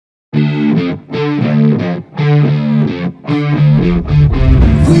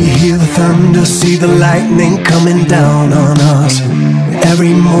see the lightning coming down on us.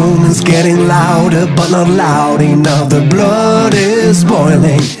 Every moment's getting louder, but not loud enough. The blood is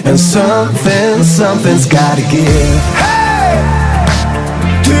boiling, and something's gotta give. Hey,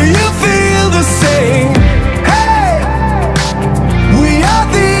 do you feel the same? Hey, we are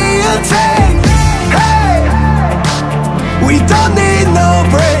the attack. Hey, we don't need no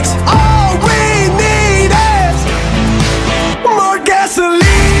brakes. All we need is more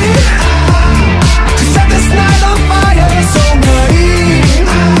gasoline to set this night on fire. So naive,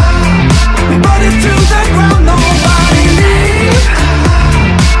 we burn it to the ground. Nobody leave.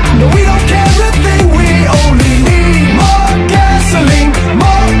 No, we don't care a thing. We only need more gasoline,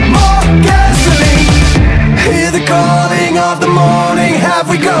 more gasoline. Hear the calling of the morning. Have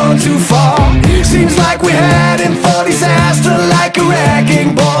we gone too far? Seems like we're heading for disaster, like a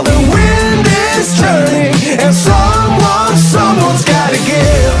wrecking ball.